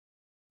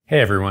Hey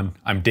everyone,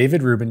 I'm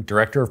David Rubin,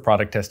 Director of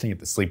Product Testing at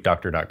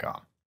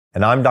thesleepdoctor.com.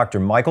 And I'm Dr.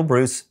 Michael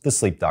Breus, the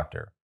Sleep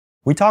Doctor.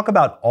 We talk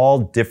about all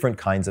different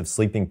kinds of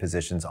sleeping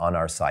positions on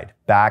our site: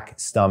 back,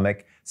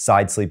 stomach,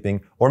 side sleeping,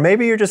 or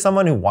maybe you're just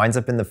someone who winds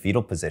up in the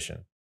fetal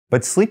position.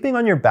 But sleeping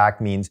on your back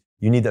means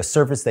you need a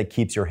surface that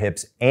keeps your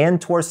hips and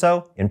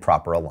torso in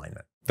proper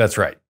alignment. That's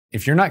right.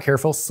 If you're not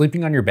careful,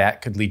 sleeping on your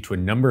back could lead to a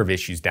number of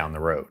issues down the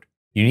road.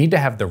 You need to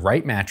have the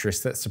right mattress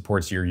that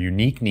supports your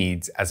unique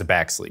needs as a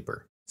back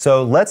sleeper.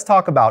 So let's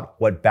talk about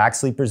what back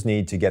sleepers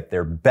need to get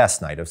their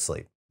best night of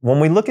sleep. When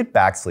we look at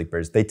back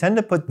sleepers, they tend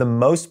to put the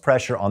most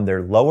pressure on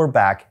their lower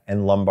back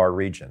and lumbar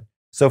region.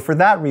 So for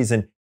that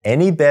reason,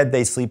 any bed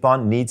they sleep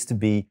on needs to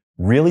be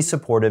really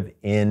supportive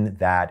in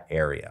that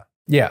area.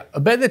 Yeah, a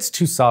bed that's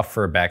too soft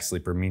for a back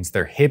sleeper means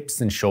their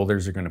hips and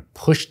shoulders are going to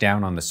push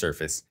down on the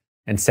surface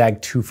and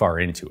sag too far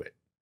into it.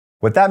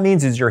 What that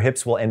means is your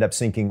hips will end up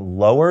sinking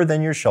lower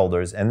than your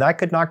shoulders, and that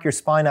could knock your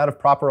spine out of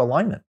proper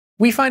alignment.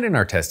 We find in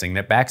our testing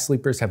that back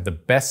sleepers have the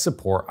best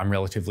support on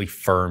relatively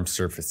firm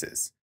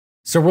surfaces.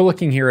 So we're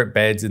looking here at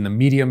beds in the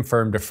medium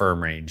firm to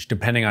firm range,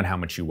 depending on how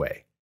much you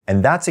weigh.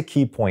 And that's a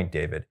key point,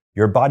 David.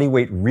 Your body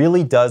weight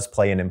really does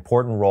play an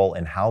important role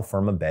in how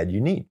firm a bed you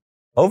need.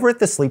 Over at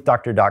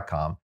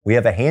thesleepdoctor.com, we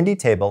have a handy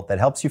table that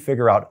helps you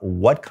figure out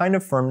what kind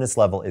of firmness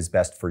level is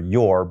best for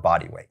your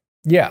body weight.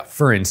 Yeah,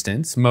 for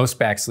instance, most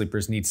back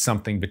sleepers need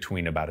something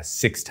between about a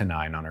 6 to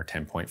 9 on our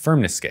 10-point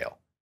firmness scale.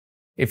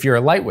 If you're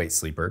a lightweight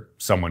sleeper,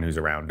 someone who's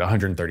around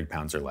 130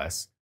 pounds or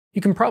less,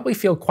 you can probably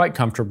feel quite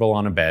comfortable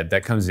on a bed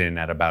that comes in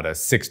at about a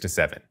 6 to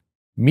 7.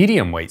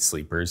 Medium weight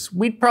sleepers,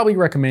 we'd probably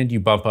recommend you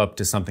bump up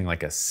to something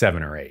like a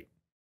 7 or 8.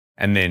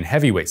 And then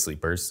heavyweight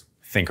sleepers,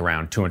 think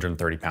around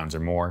 230 pounds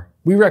or more,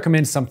 we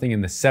recommend something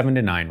in the 7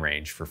 to 9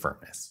 range for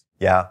firmness.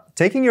 Yeah,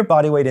 taking your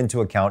body weight into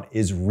account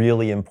is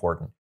really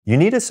important. You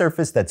need a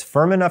surface that's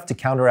firm enough to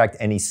counteract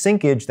any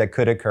sinkage that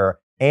could occur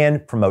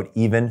and promote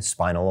even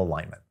spinal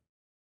alignment.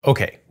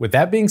 Okay, with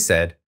that being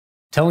said,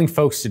 telling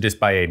folks to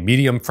just buy a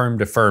medium firm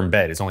to firm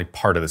bed is only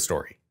part of the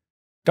story.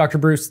 Dr.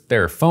 Breus,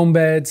 there are foam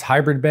beds,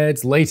 hybrid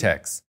beds,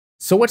 latex.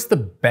 So what's the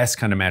best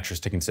kind of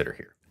mattress to consider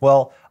here?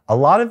 Well, a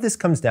lot of this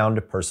comes down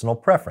to personal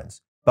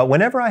preference. But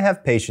whenever I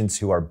have patients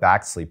who are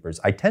back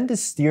sleepers, I tend to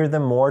steer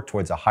them more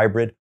towards a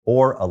hybrid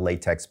or a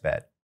latex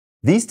bed.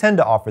 These tend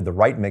to offer the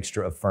right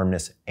mixture of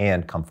firmness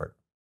and comfort.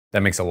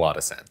 That makes a lot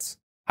of sense.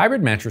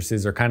 Hybrid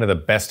mattresses are kind of the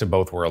best of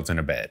both worlds in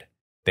a bed.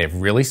 They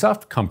have really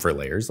soft comfort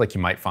layers like you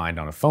might find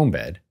on a foam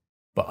bed,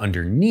 but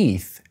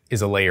underneath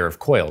is a layer of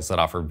coils that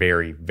offer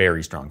very,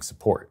 very strong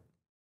support.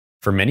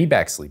 For many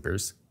back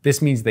sleepers, this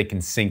means they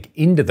can sink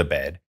into the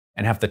bed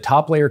and have the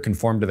top layer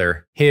conform to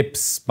their hips,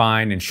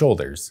 spine, and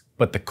shoulders,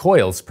 but the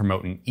coils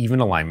promote an even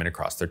alignment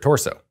across their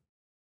torso.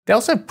 They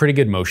also have pretty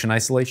good motion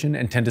isolation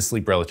and tend to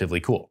sleep relatively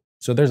cool,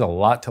 so there's a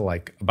lot to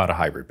like about a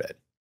hybrid bed.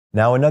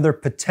 Now, another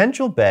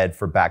potential bed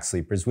for back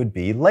sleepers would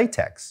be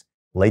latex.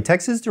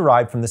 Latex is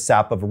derived from the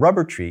sap of a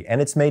rubber tree,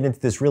 and it's made into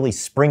this really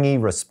springy,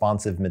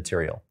 responsive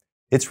material.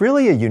 It's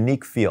really a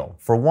unique feel.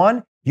 For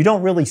one, you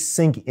don't really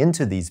sink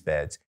into these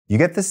beds. You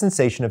get the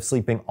sensation of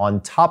sleeping on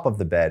top of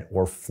the bed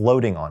or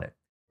floating on it.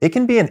 It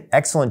can be an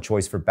excellent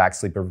choice for back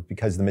sleepers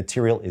because the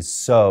material is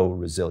so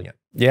resilient.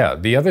 Yeah,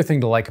 the other thing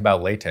to like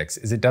about latex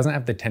is it doesn't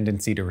have the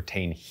tendency to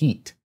retain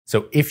heat.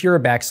 So if you're a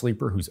back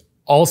sleeper who's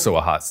also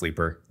a hot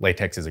sleeper,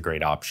 latex is a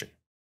great option.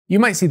 You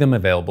might see them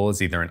available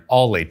as either an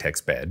all latex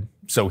bed,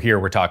 so here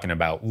we're talking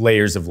about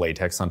layers of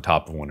latex on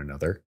top of one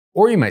another,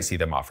 or you might see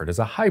them offered as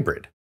a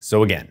hybrid.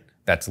 So again,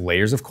 that's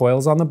layers of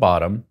coils on the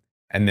bottom,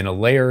 and then a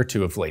layer or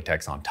two of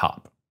latex on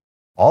top.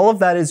 All of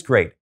that is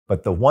great,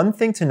 but the one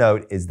thing to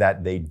note is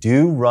that they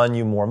do run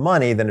you more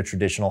money than a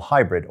traditional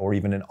hybrid or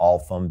even an all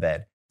foam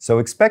bed. So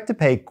expect to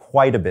pay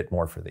quite a bit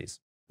more for these.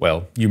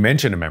 Well, you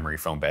mentioned a memory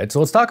foam bed, so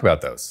let's talk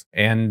about those,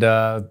 and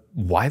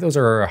why those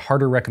are a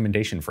harder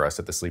recommendation for us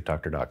at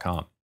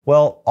thesleepdoctor.com.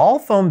 Well, all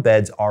foam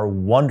beds are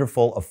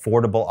wonderful,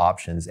 affordable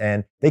options,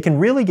 and they can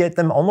really get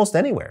them almost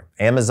anywhere.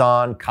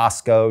 Amazon,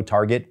 Costco,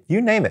 Target, you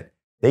name it.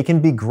 They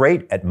can be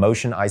great at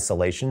motion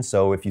isolation,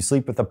 so if you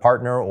sleep with a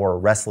partner or a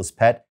restless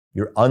pet,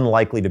 you're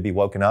unlikely to be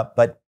woken up.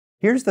 But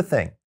here's the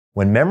thing.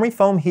 When memory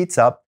foam heats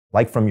up,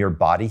 like from your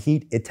body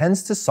heat, it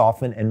tends to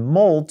soften and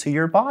mold to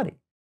your body.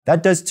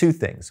 That does two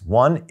things.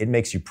 One, it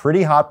makes you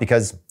pretty hot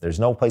because there's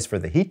no place for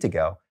the heat to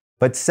go.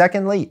 But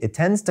secondly, it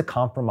tends to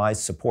compromise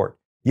support.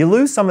 You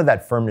lose some of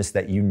that firmness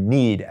that you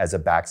need as a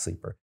back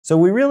sleeper. So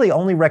we really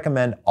only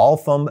recommend all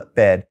foam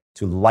bed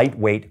to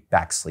lightweight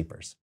back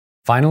sleepers.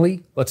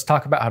 Finally, let's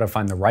talk about how to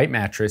find the right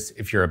mattress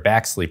if you're a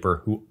back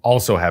sleeper who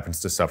also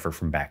happens to suffer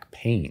from back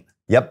pain.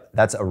 Yep,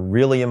 that's a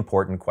really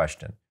important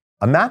question.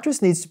 A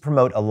mattress needs to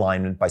promote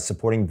alignment by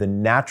supporting the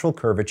natural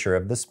curvature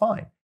of the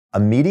spine. A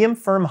medium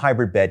firm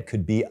hybrid bed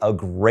could be a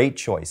great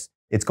choice.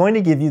 It's going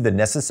to give you the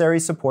necessary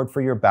support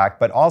for your back,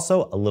 but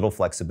also a little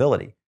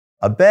flexibility.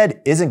 A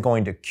bed isn't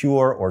going to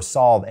cure or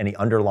solve any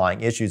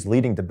underlying issues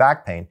leading to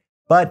back pain,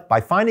 but by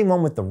finding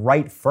one with the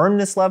right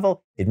firmness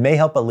level, it may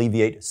help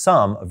alleviate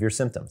some of your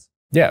symptoms.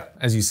 Yeah,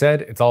 as you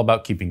said, it's all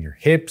about keeping your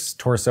hips,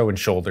 torso, and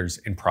shoulders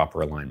in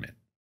proper alignment.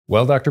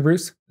 Well, Dr.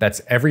 Breus,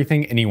 that's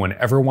everything anyone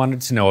ever wanted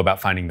to know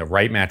about finding the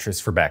right mattress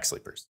for back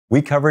sleepers.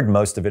 We covered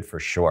most of it for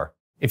sure.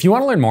 If you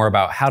want to learn more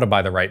about how to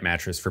buy the right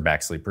mattress for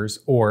back sleepers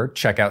or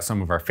check out some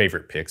of our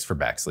favorite picks for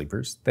back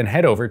sleepers, then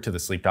head over to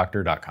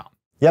thesleepdoctor.com.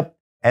 Yep.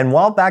 And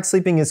while back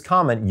sleeping is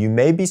common, you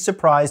may be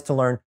surprised to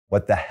learn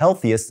what the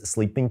healthiest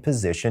sleeping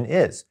position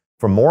is.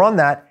 For more on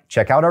that,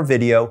 check out our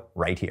video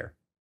right here.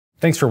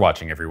 Thanks for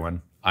watching,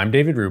 everyone. I'm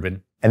David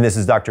Rubin. And this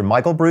is Dr.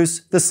 Michael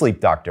Breus, the Sleep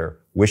Doctor,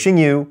 wishing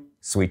you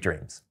sweet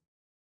dreams.